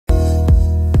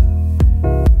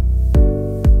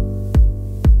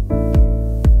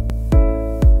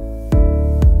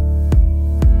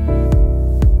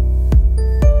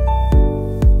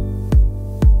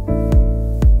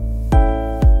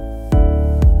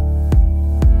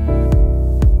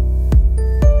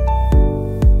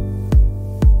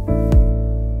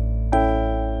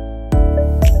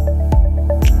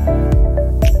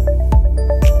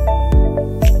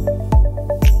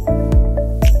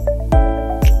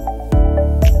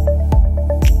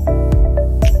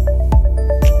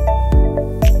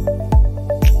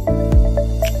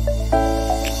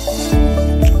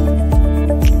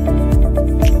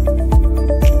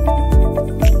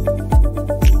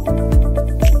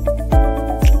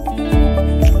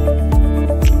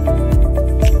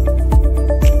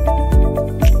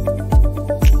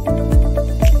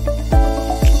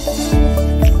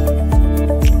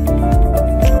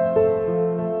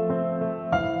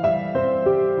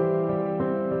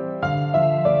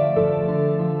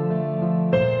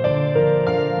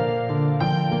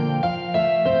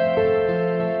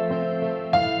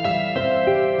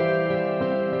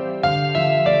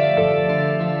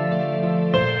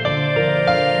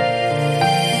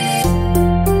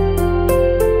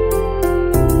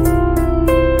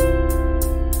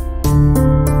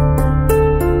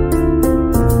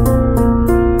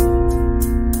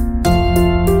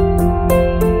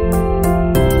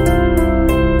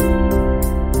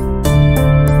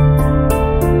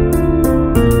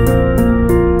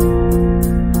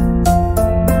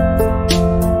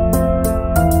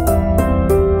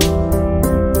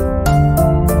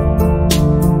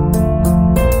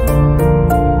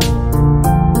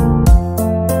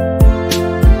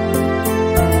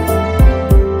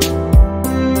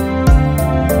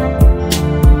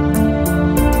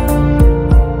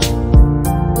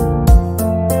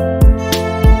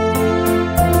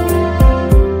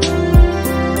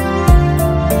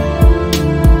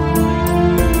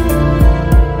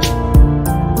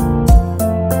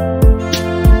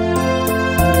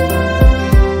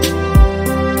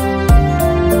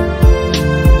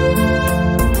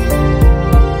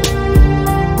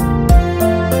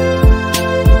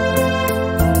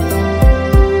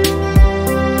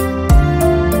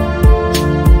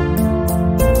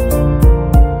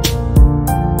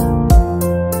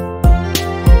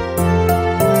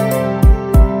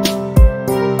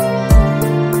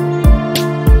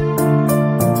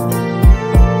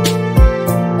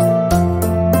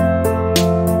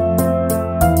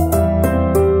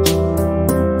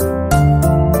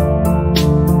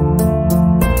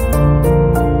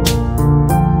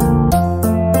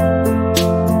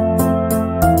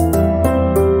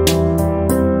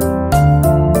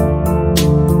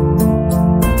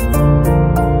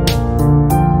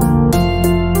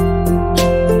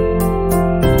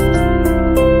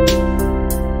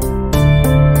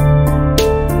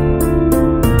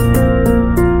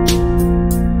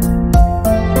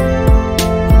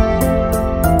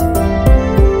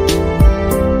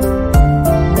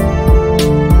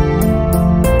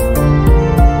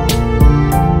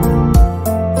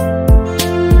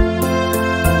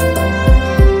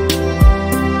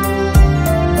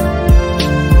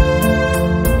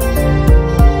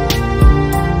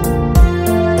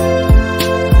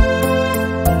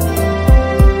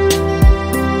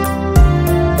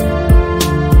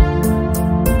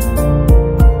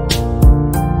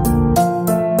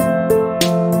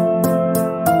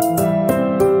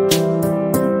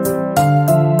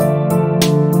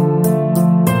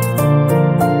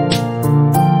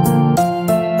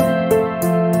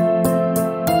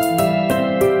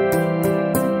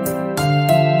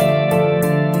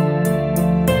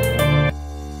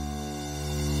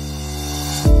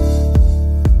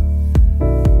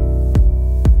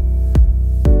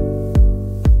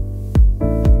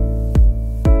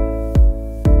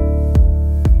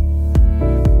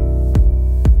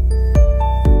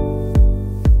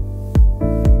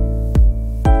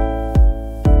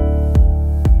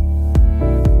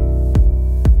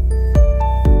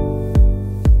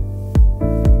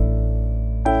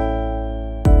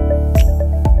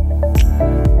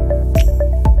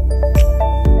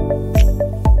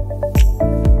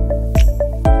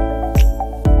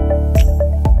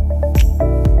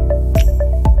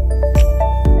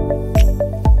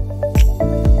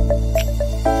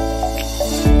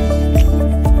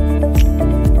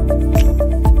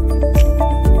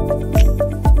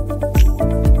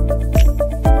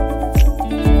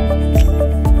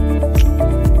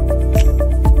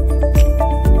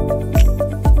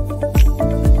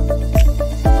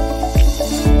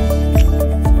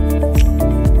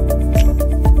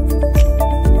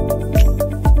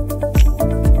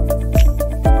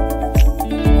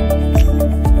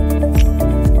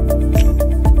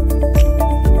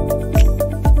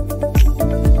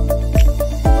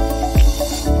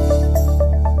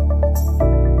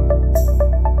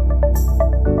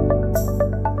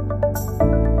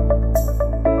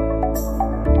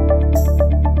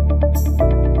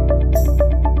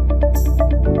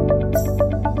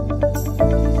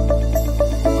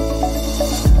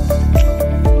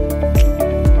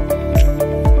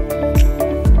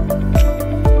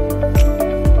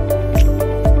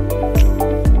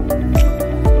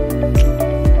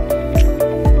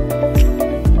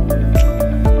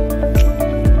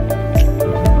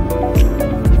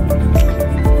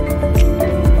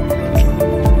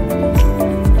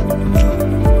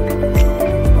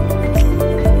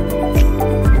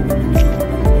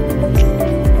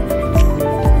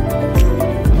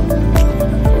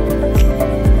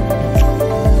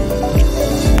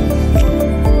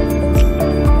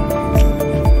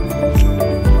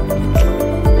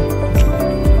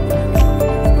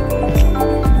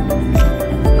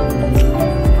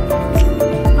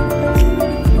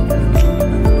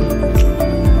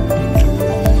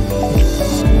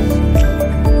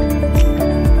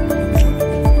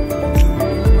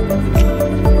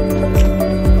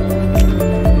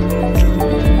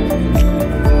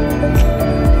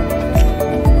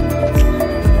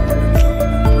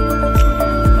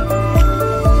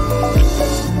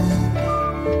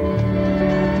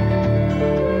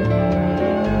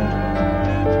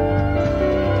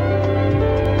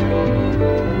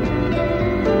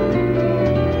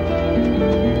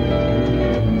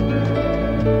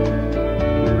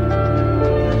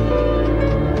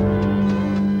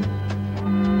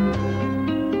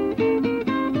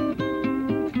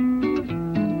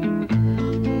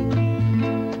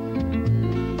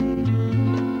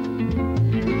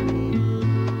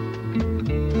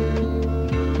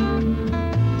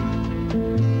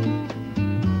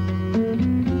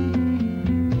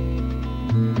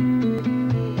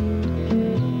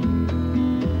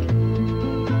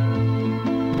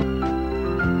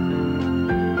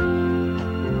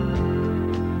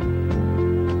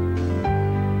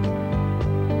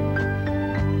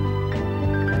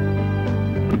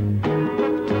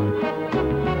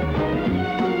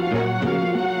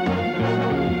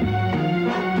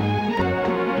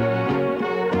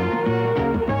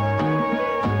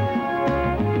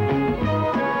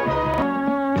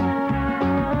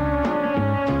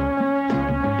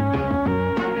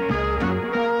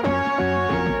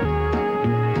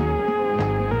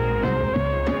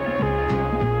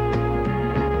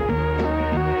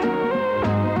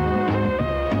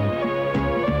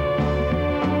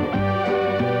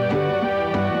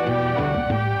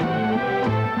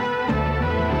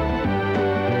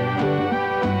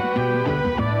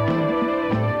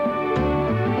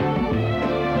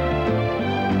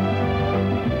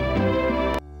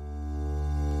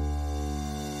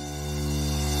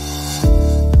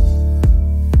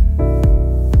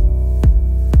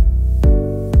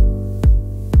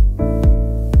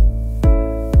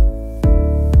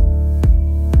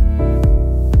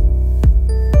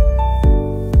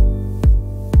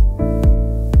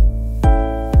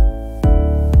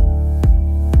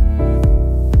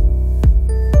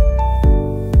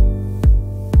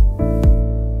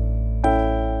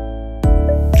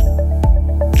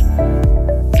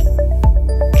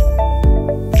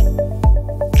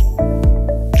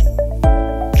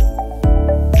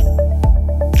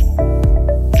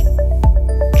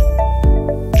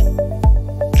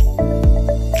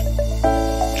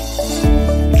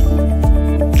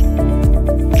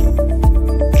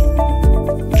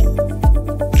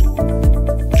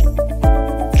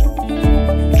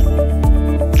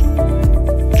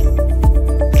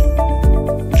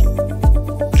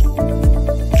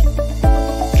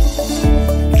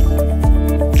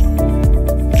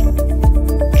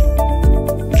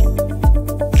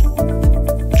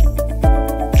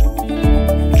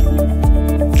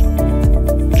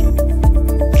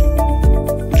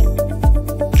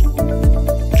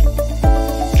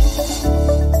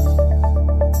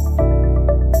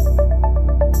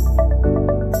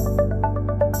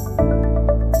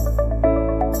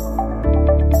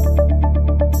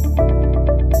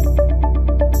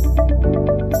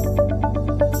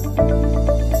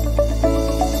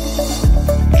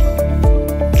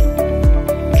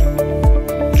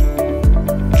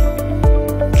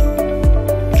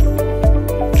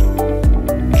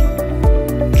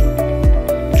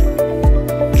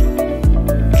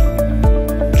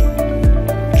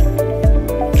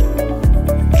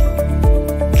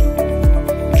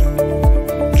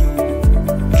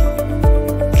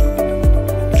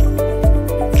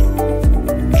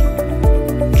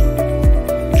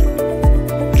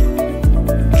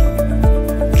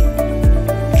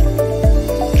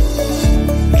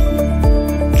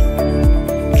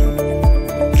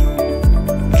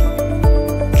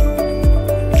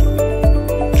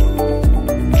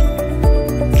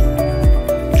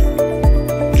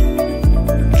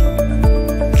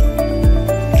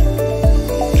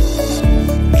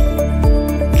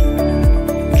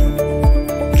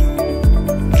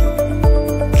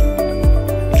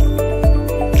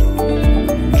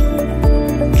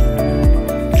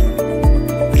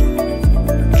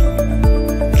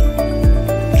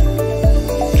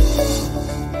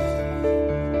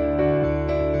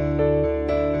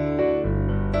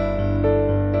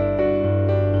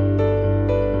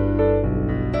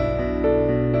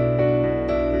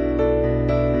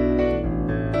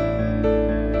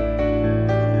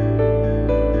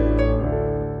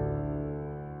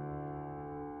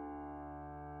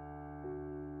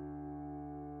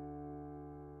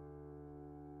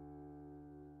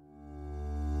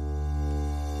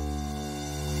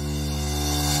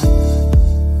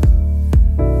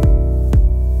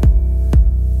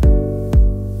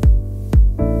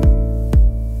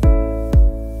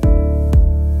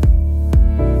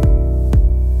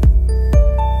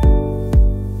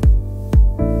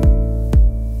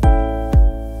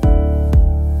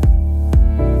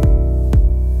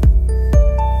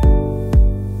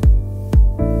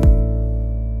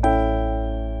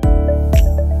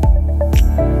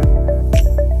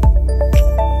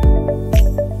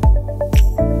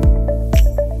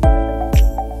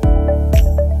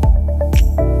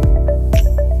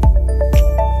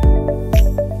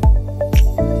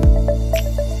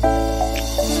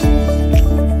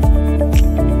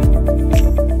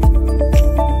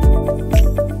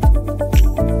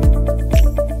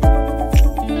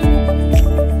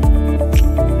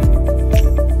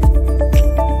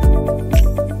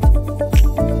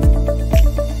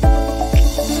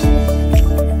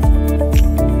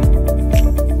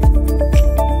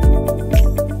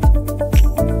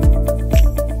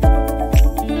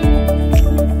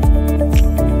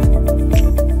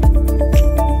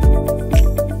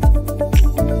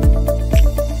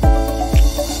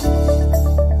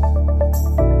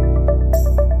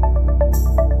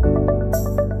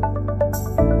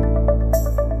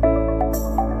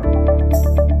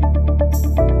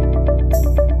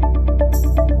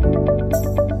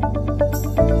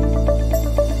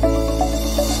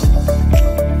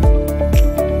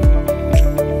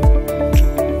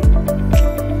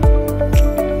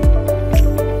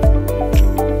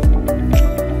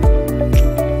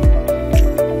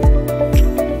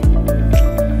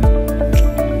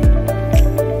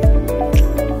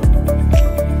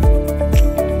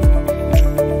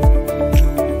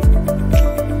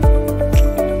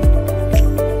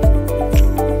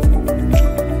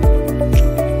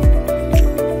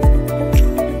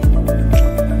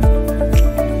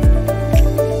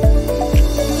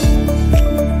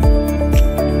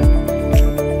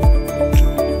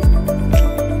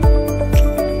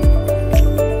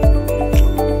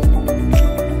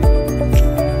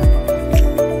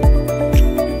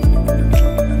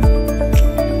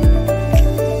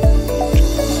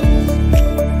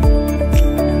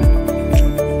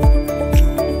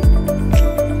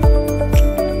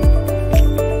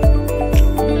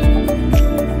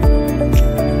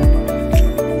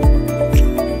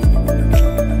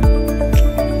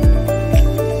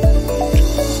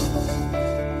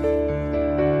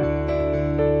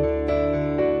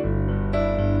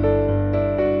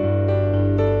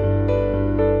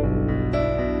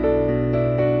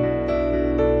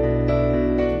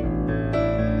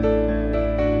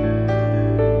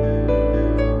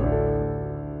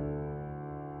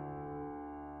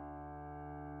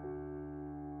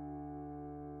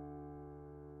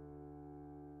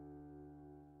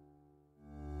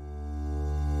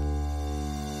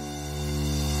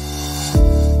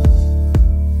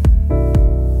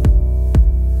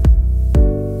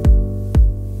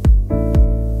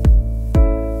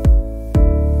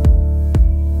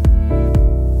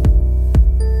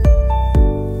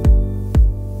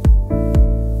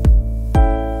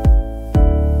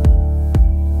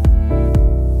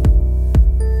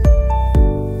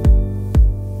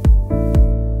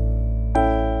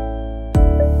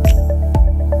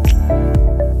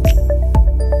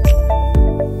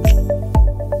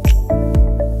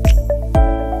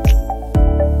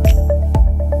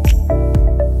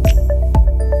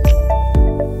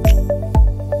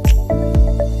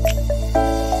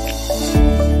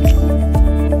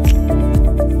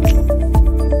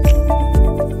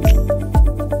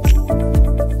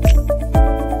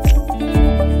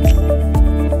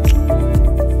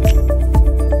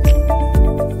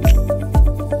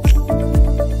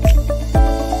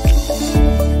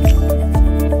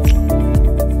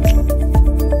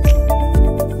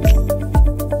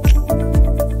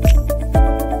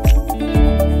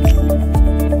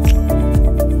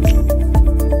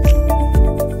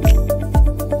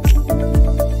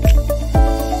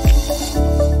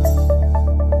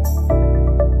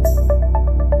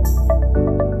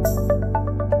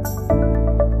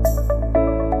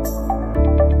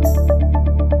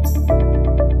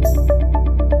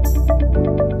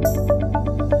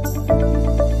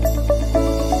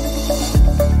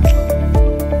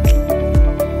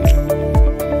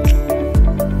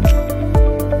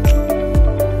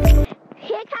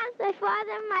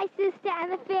and my sister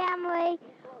and the family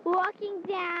walking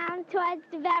down towards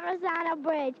the Verrazano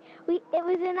Bridge. It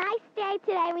was a nice day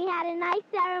today. We had a nice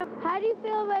ceremony. How do you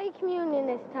feel about your communion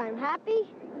this time? Happy?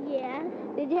 Yeah.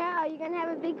 Are you going to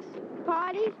have a big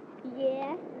party?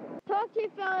 Yeah. Talk to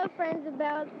your fellow friends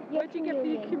about your What'd you get for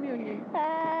your communion?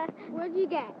 What'd you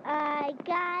get? I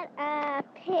got a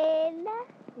pin.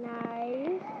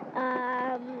 Nice.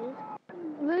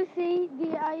 Lucy,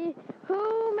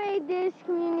 who made this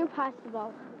communion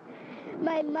possible?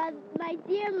 My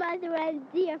dear mother and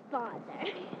dear father.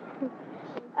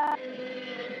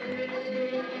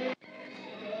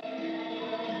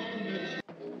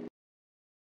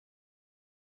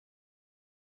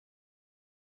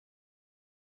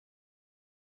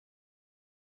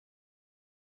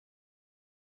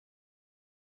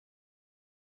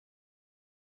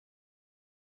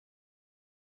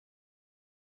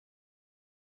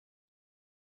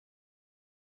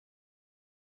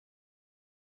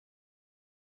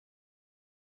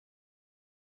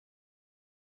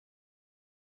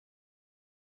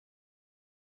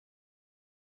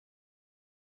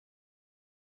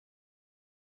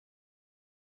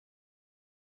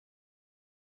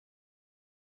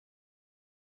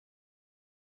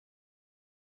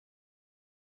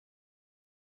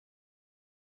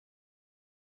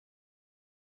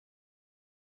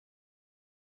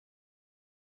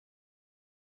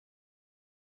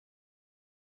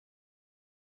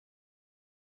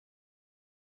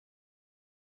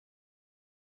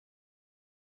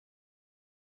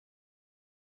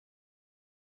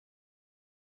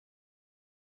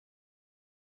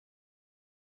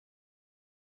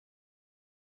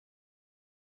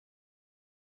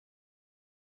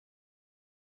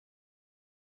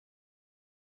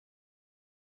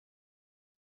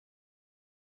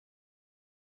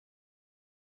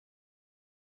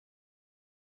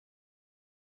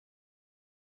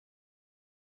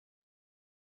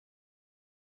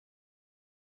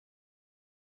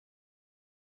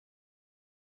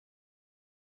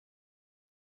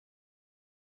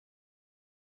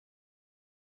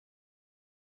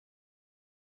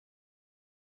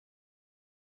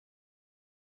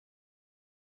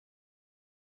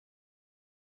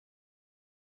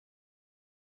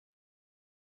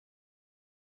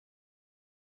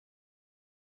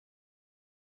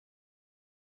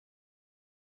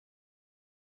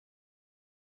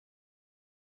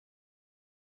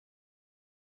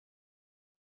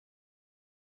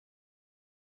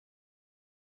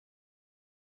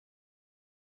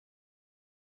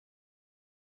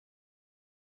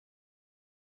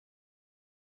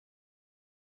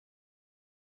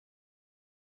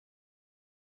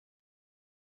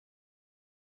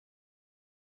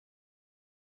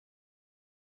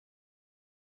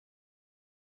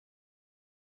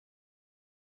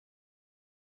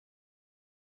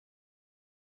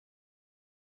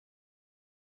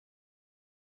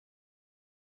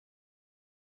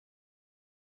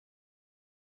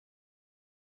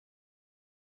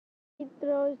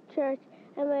 Throws church,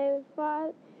 and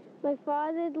my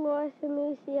father, Dolores and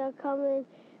Lucy are coming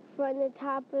from the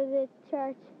top of the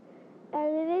church,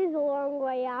 and it is a long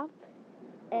way up.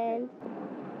 And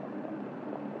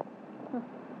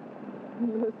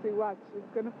Lucy, watch. She's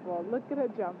going to fall. Look at her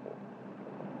jump.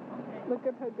 Look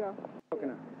at her go.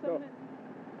 Go.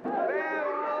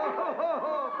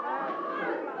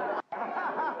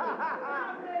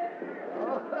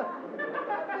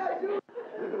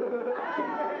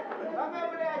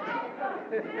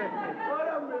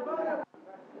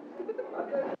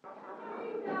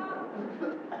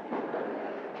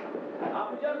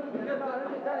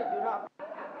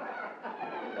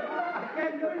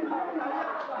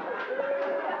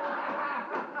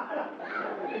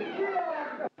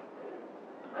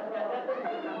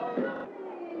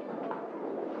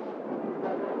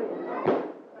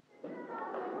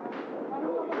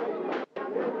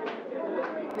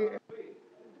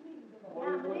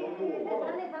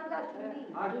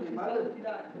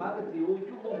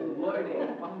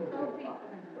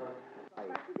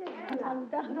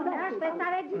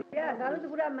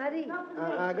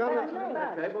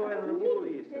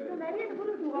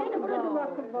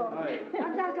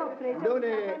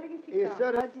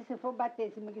 Oggi se fa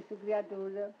battesimo che su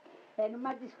creatura non mi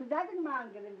ha scusate che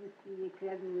mancano queste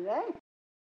creature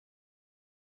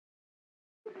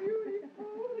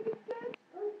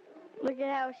look at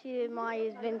how she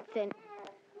admires Vincent.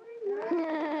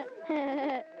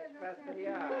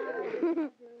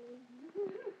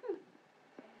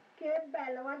 Che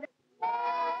bello, guarda.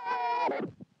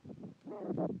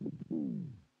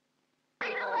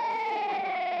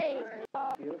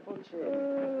 Beautiful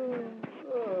chin.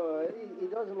 Oh, he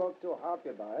doesn't look too happy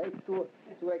about it, too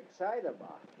excited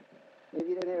about it.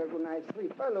 Maybe they have a good night's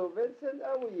sleep. Hello, Vincent.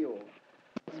 How are you?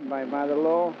 This is my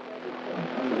mother-in-law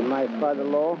and my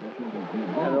father-in-law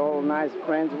and all nice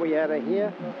friends we had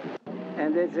here.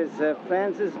 And this is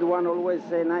Francis, the one who always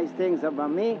say nice things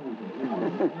about me.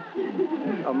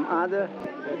 Mother.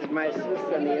 It's my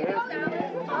sister Nina.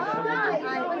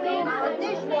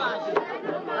 Dishwasher.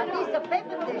 But these are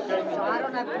paper dishes, so I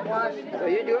don't have to wash them. So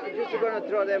you're just going to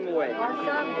throw them away.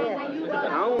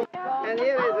 Now, and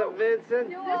here is a Vincent.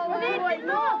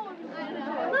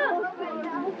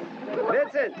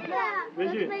 Vincent.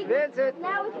 Vincent.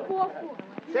 Now it's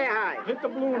 4-4. Say hi. Hit the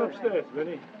balloon upstairs,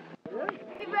 Vinny.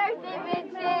 Happy birthday,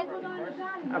 Vincent.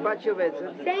 How about you,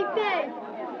 Vincent? Same thing.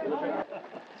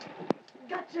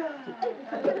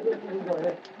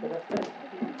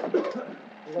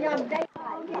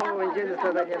 Oh, in genere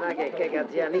sta da che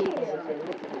gazzianizzi.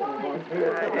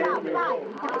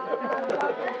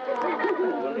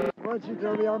 Poi ci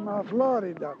troviamo a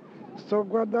Florida, sto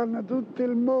guardando tutto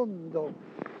il mondo,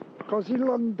 così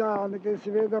lontano che si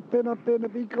vede appena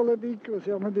piccolo,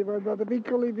 siamo diventati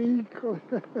piccoli.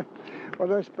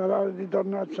 Vorrei sperare di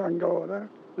tornarci ancora,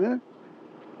 eh?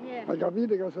 Yeah. Hai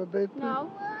capito cosa ho detto?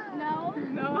 No.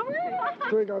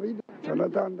 Tu hai capito? Sono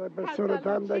tante persone,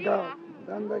 tante case.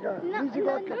 Dici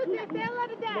qualche cosa.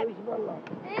 Devi parlare.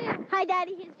 Hi,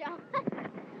 Daddy. Here's Joe.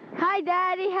 Hi,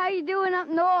 Daddy. How you doing up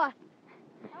north?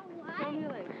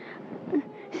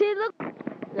 See, look.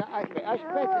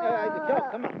 Aspetta,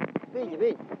 come on.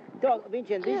 Vieni. Talk,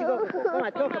 Vincent, come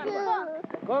on, talk.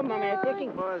 Come on, man,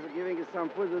 taking... Was giving some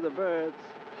food to the birds.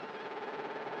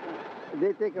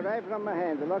 They take it right from my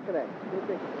hand. Look at that.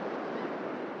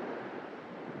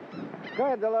 Go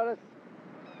ahead, Dolores.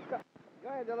 Go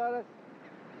ahead, Dolores.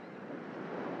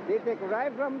 They take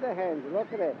right from the hand.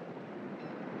 Look at that.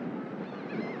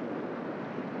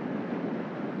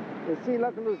 You see,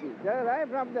 look, Lucy. They're right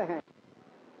from the hand.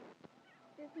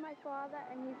 This is my father,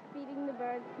 and he's feeding the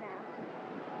birds now.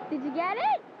 Did you get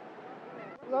it?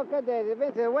 Look at that.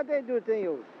 Vincent, what they do to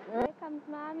you? Here comes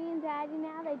Mommy and Daddy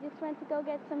now. They just went to go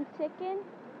get some chicken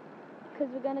because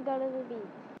we're going to go to the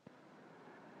beach.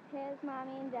 Here's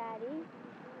Mommy and Daddy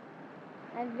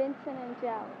and Vincent and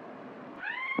Joe.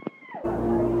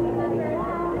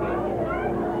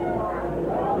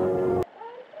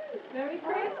 Merry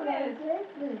Christmas.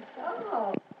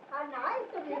 Oh, how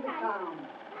nice of you to come.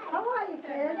 How are you,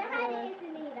 kids?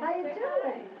 How you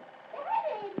doing?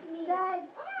 Dad,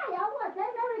 hi, how was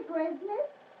that? Merry Christmas.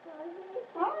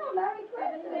 Oh, Merry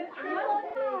Christmas.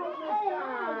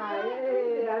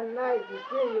 Hey, I'm nice to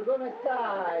see you. Come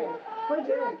stai? Would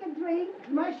you like a drink?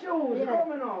 My shoes,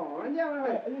 come on. Andiamo.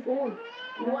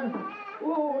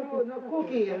 No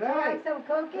cookie, Would you right? like some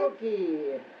cookies?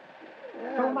 Cookie.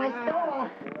 From my store.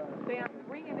 I'm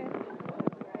bringing it.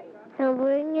 I'm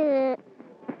bringing it.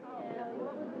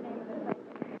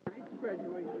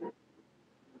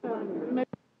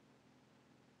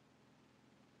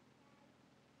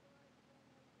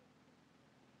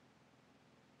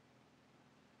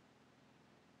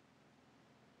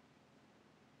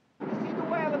 See the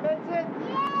whale, Vincent?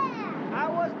 Yeah. How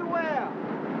was the whale?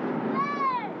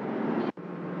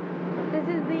 This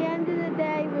is the end of the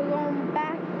day. We're going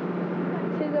back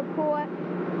to the port.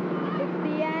 It's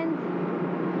the end.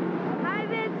 Hi,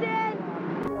 Vincent.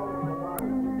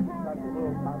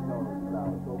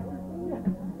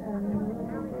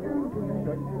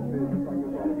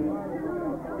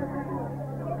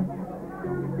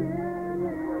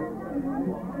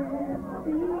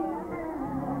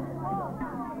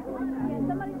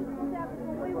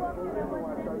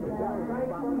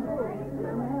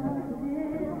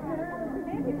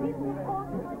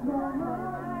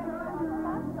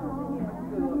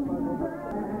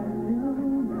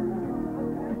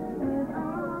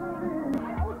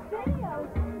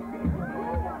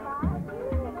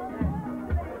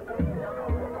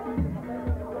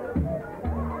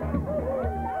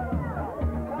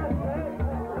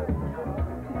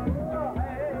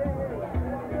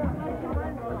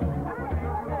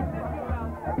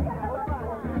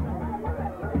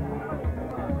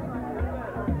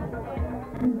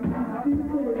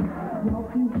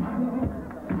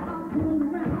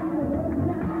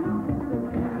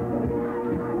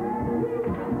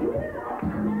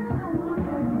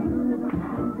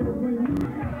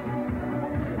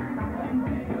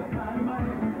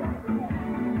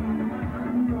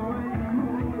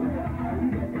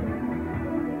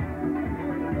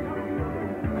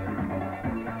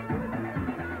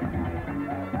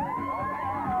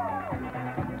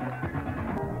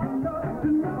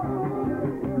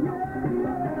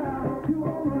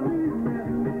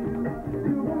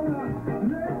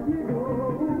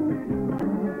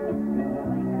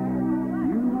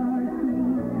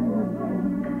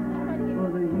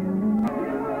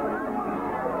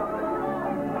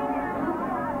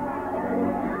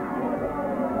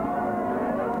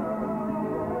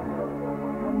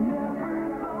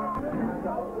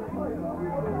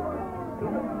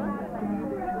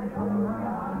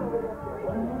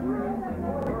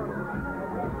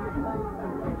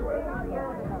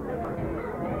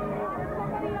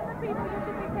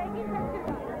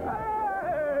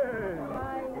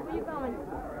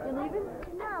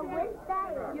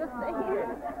 You'll stay here.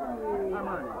 Come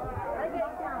on.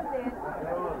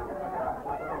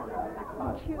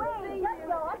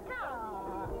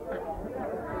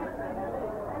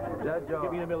 Joe.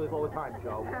 Give me the millies all the time,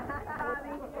 Joe. Bobby,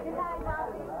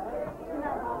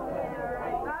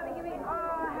 give me,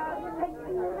 how you take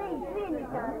me,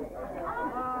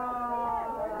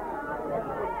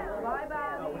 bye,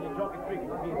 Bobby. When you're drunk and drinking,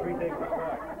 it's been 3 days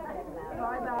before.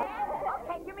 Bye, Bobby.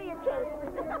 Okay, give me a kiss.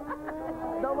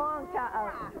 The long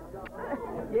time.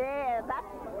 Yeah,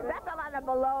 that's a lot of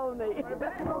baloney.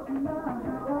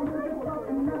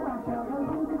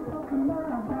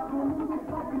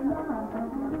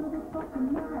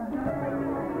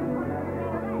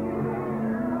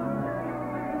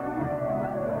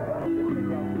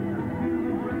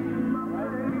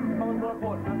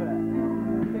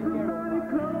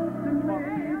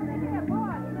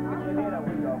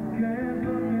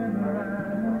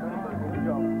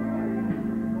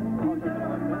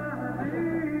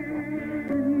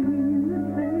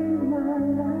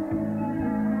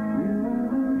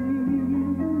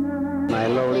 My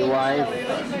lowly wife.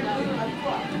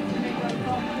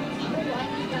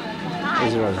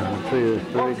 This was a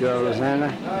pretty girl, Rosanna.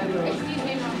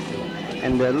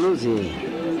 And Lucy.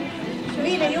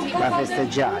 La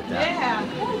festeggiata. Yeah.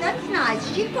 Oh, that's nice.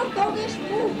 She cooked all this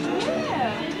food.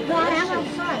 Yeah. No, I have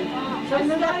outside. So we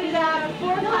started at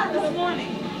 4 o'clock this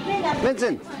morning.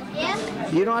 Vincent, Yeah?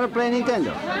 you know how to play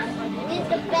Nintendo? It's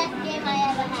the best game I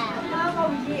ever had.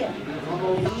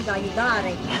 Da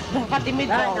aiutare. Fatti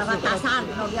mezz'ora. Da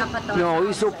salto, vi ha fatto. No,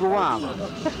 io sto provando.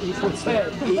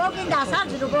 Pochi da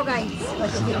salto, dopo che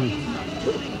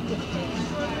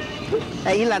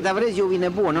Il latavresi viene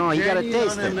buono, no? You gotta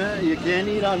taste it. You can't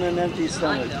eat on an empty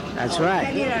stomach. That's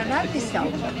right.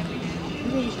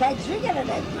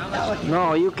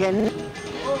 No, you can.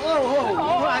 Oh,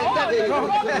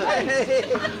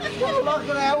 look,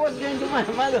 I was going to my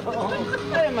mother.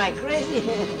 What am I, crazy?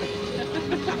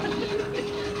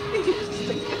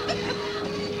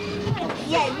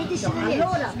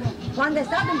 Allora, quando è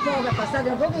stato un po', è passato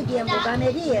un po' di tempo,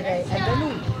 cameriere, è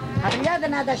venuto, ha pigliato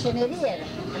una da ceneriere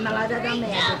e me l'ha data a me,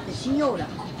 ha detto, signora,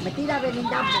 mettila per in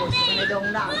da borsa, che ne do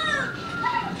un altro.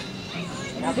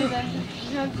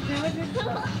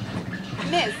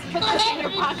 Miss, put this in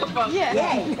your pocketbook. Yeah.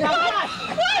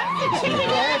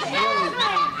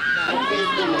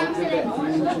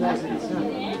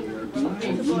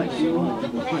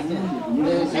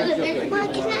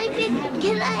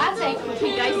 I'll take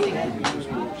pink icing.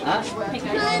 Huh?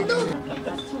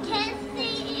 Can't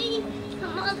see.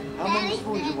 Come on, How many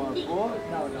spoons you want? 4?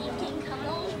 No. Come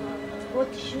on.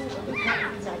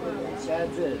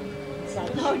 That's it.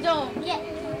 No, don't. Yeah,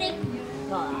 thank you.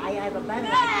 I have a bad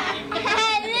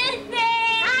Listen!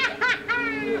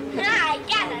 I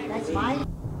got it. That's mine.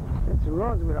 It's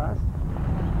wrong with us.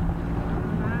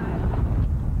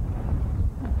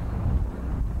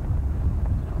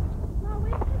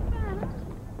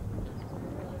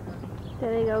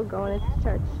 There they go, going into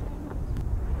church.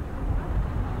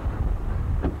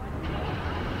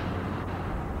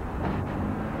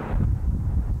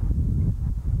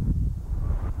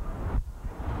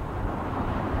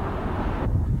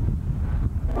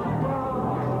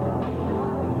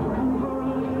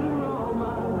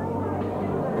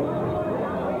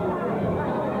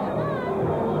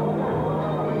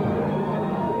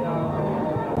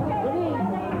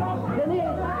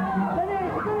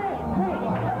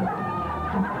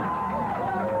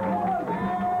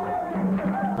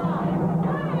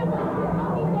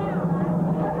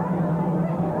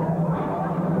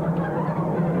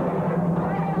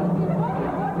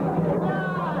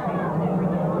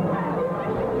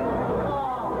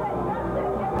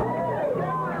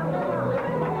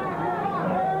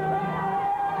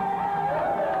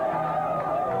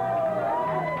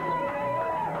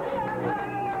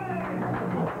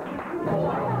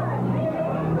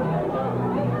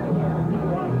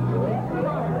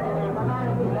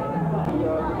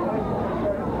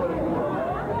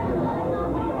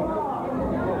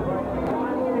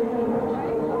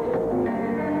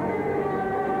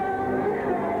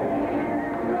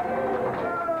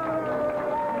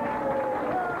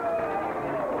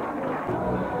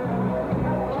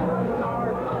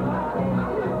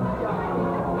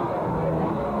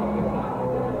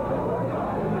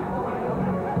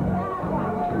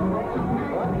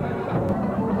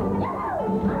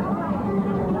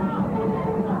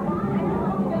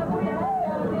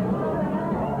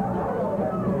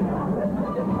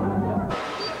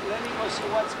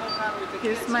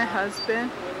 Here's my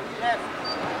husband.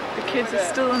 The kids are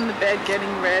still in the bed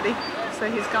getting ready, so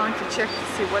he's going to check to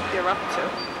see what they're up to.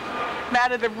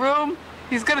 Out of the room.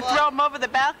 He's going to throw him over the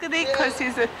balcony because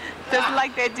he doesn't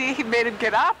like the idea he made him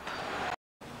get up.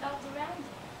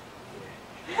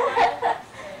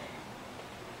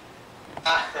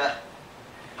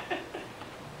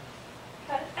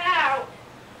 Cut it out.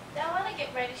 Don't want to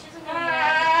get ready. She doesn't want to get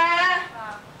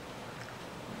ready.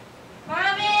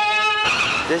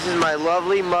 Mommy! This is my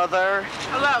lovely mother.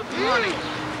 Hello, good morning.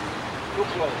 Too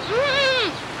close.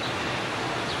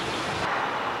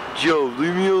 Joe,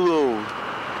 leave me alone.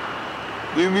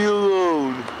 Leave me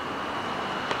alone.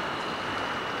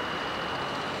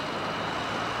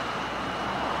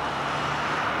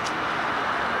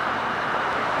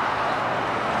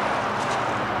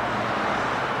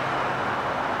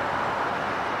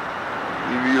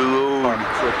 Leave me alone.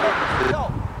 No,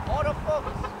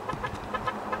 autofocus.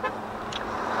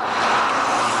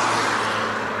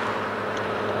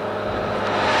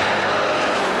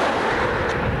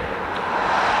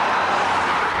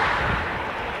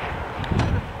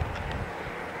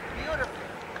 Beautiful.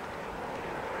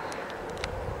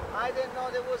 I didn't know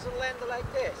there was a land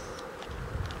like this.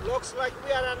 Looks like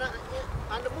we are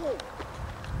on the moon.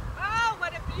 Oh,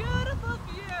 what a beautiful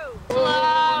view.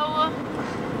 Slow.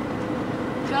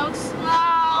 Go slow.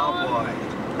 Oh boy.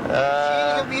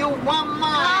 She'll give you 1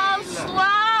 mile. Go slow.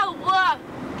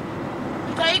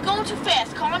 So you're going too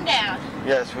fast. Calm down.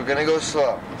 Yes, we're gonna go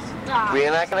slow. Stop.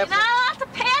 We're not gonna. You're not allowed to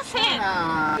pass him.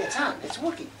 It's on. It's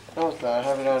working. No, it's not. I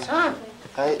have it on. It's on.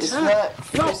 It's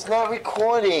not. It's not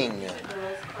recording.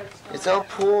 It's on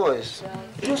pause.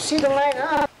 You see the light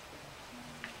up.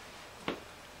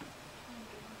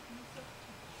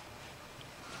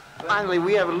 Finally,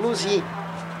 we have Lucy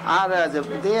out of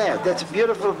there. That's a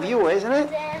beautiful view, isn't it?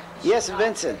 Yes,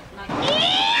 Vincent.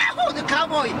 Oh, the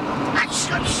cowboy!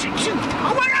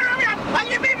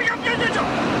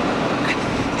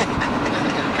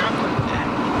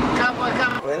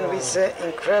 When we say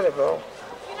incredible,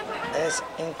 it's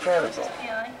incredible.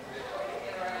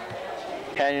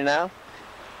 Can you now?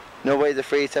 Nobody's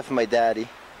afraid except for my daddy.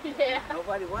 Yeah.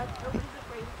 Nobody what? Nobody's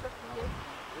afraid except for you.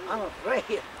 I'm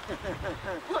afraid.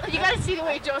 You gotta see the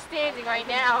way Joe's standing right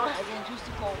now. I didn't used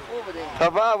to go over there.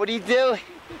 Papa, what are you doing?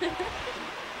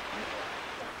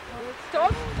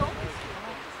 Don't.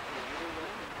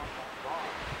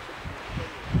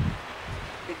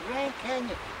 The Grand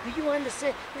Canyon. Do you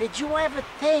understand? Did you ever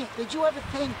think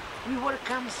we would have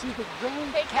come to see the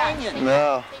Grand Canyon?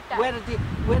 No. Where the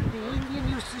Indian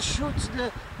used to shoot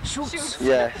the shoots.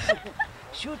 Yes.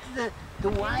 Shoot the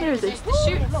wild. There's it. The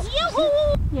shoots.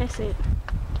 Yeah, I see it.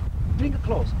 Bring it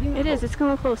close. Bring It is. It's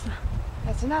coming closer.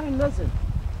 That's not a lizard.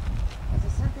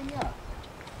 That's something else.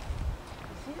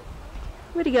 You see it?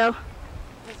 Where'd he go?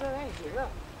 It's all right here.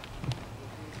 Look.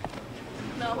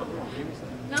 No.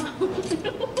 No.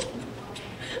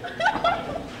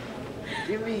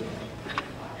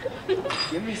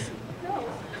 Give me some.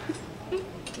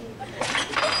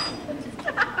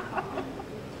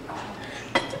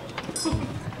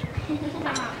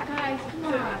 Guys, come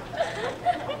on.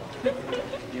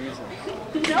 Give me some.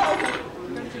 No.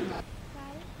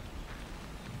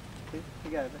 You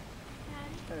got it.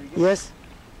 Yes.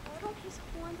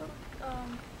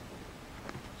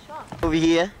 Over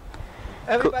here.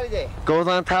 Everybody there. Goes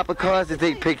on top of cars to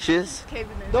take pictures.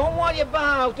 Don't worry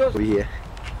about those. Over here.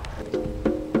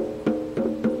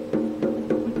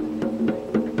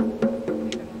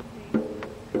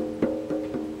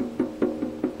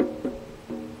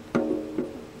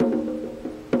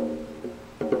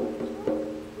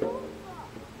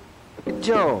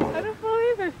 Joe. I don't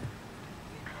believe it.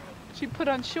 She put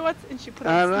on shorts and she put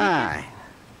on All sneakers. right.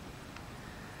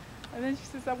 And then she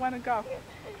says, I want to go.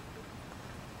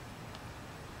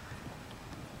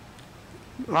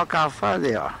 Look how far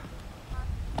they are.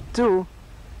 2.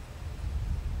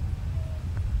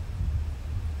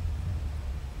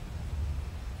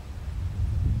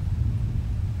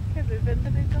 Okay, wir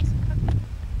wenden den ganzen Tag.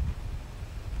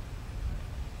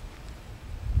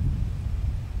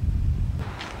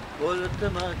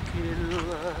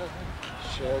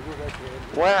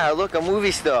 Wow, look, a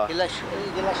movie star. Della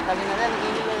scalinatella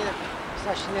che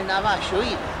sta scendendo avanti,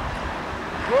 io.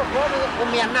 Proprio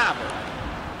come a Napoli.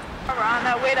 We're on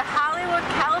our way to Hollywood,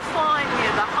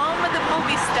 California, the home of the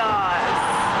movie stars.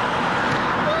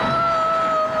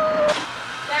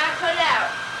 Dad, put it out.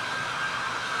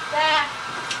 Dad.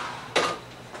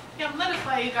 Yeah, let it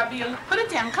play. You gotta be. Put it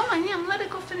down. Come on, yeah, let it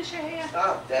go finish your hair.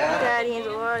 Stop, Dad. Daddy and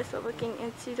Dolores are looking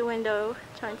into the window,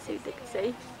 trying to see what they can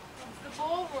see. It's the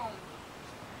ballroom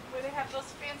where they have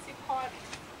those fancy parties.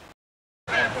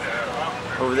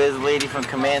 Over there's a lady from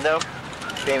Commando,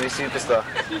 famous superstar.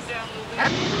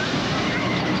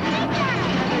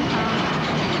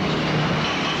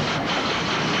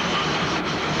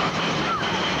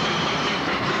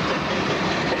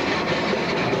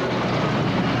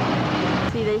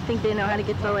 See, they think they know how to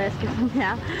get to Alaska from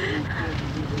now.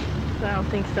 I don't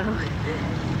think so.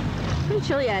 It's pretty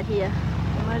chilly out here.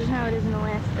 Imagine how it is in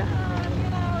Alaska.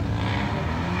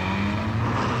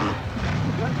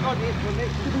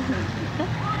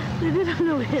 They don't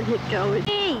know where they're going.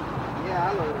 Yeah,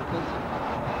 I know.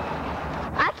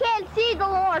 I can't see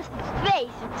Dolores'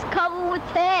 face. It's covered with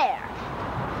hair.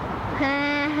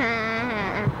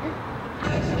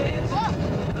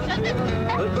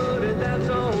 That's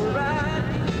alright.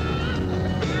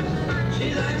 She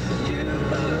likes the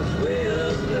jukebox way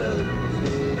up low.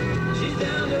 She's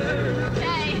down to earth.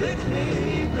 She makes me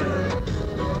proud.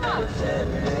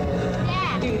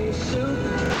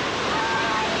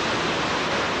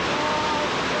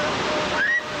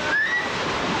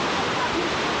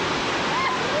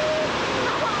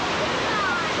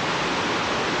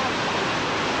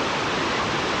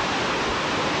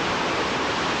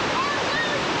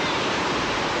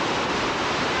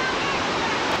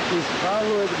 He's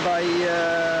followed by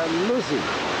Lucy.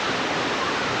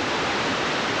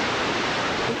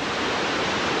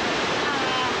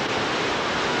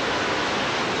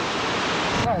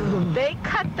 They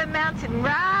cut the mountain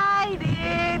right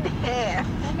in half.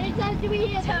 How many times do we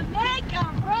hear to make a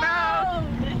road?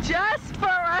 Just for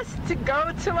us to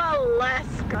go to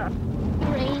Alaska.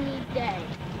 Rainy day.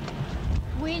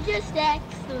 We just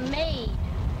asked the maid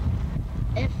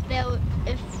if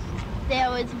there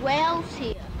was whales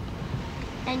here.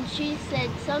 And she said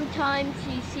sometimes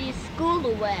she sees school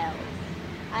of whales.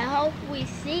 I hope we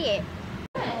see it.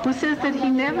 Who says that he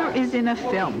never is in a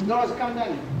film.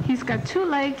 He's got 2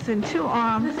 legs and 2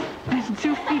 arms and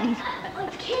 2 feet.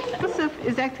 Joseph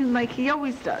is acting like he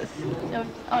always does.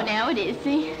 Oh, now it is,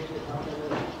 see?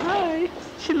 Hi.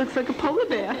 She looks like a polar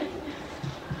bear.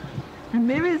 And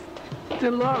there is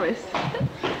Dolores,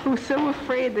 who's so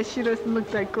afraid that she doesn't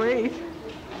look that great.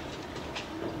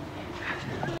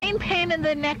 Main pain in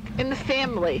the neck in the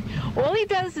family. All he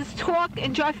does is talk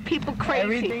and drive people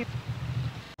crazy.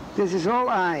 This is all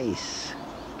ice.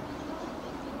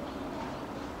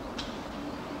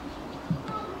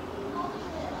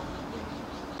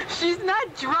 She's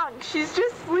not drunk, she's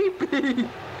just sleepy.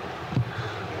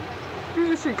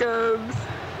 Here she comes.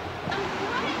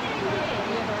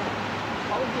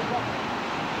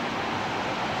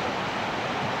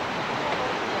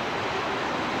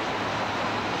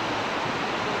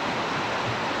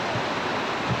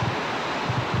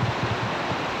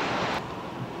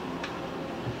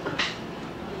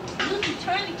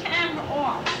 Turn the camera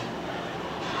off.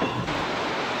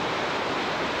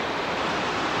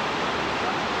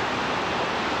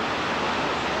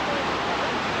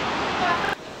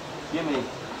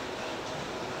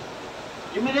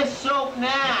 Give me this soap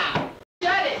now.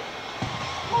 Shut it.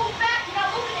 Move back, you're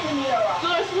not looking in the mirror.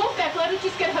 Doris, move back, let her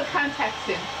just get her contacts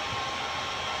in.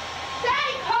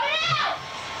 Daddy, cut it out!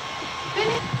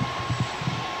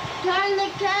 Turn the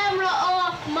camera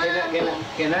off, Mom.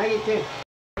 Can I get it?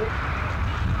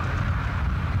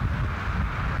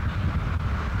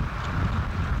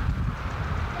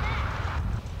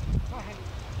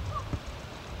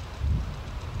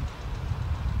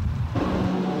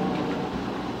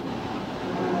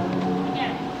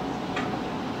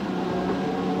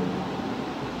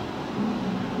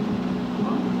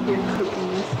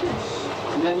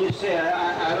 And then you say,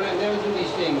 I will never do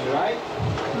these things, right?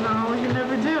 No, you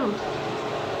never do.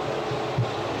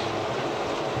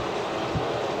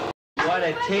 What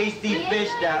a tasty fish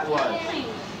that was.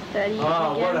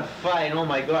 Oh, what a fight. Oh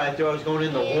my God, I thought I was going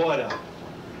in the water.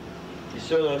 You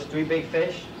saw those 3 big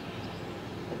fish?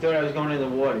 I thought I was going in the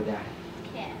water, Dad.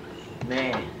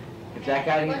 Man, if that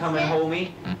guy didn't come and hold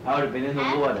me, I would have been in the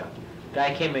water.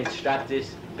 Guy came and strapped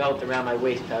this belt around my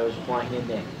waist. I was flying in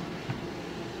there.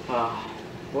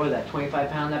 What was that, 25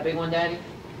 pound, that big one, Daddy?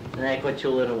 And I put 2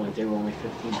 little ones. They were only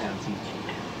 15 pounds each.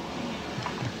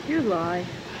 You lie.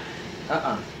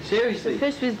 Seriously. The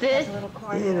fish was this.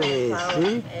 Here it is,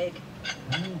 see? Egg.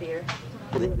 Beer.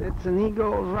 It's an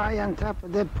eagle right on top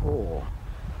of the pool.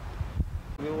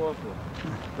 You're welcome.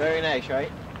 Very nice,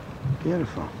 right?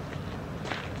 Beautiful.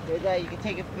 Hey, Dad, you can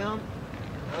take a film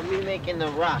of me making the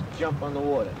rock jump on the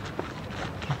water.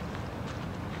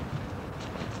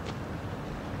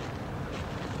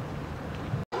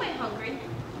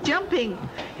 Jumping.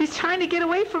 He's trying to get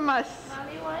away from us.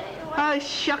 Oh,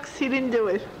 shucks, he didn't do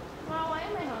it.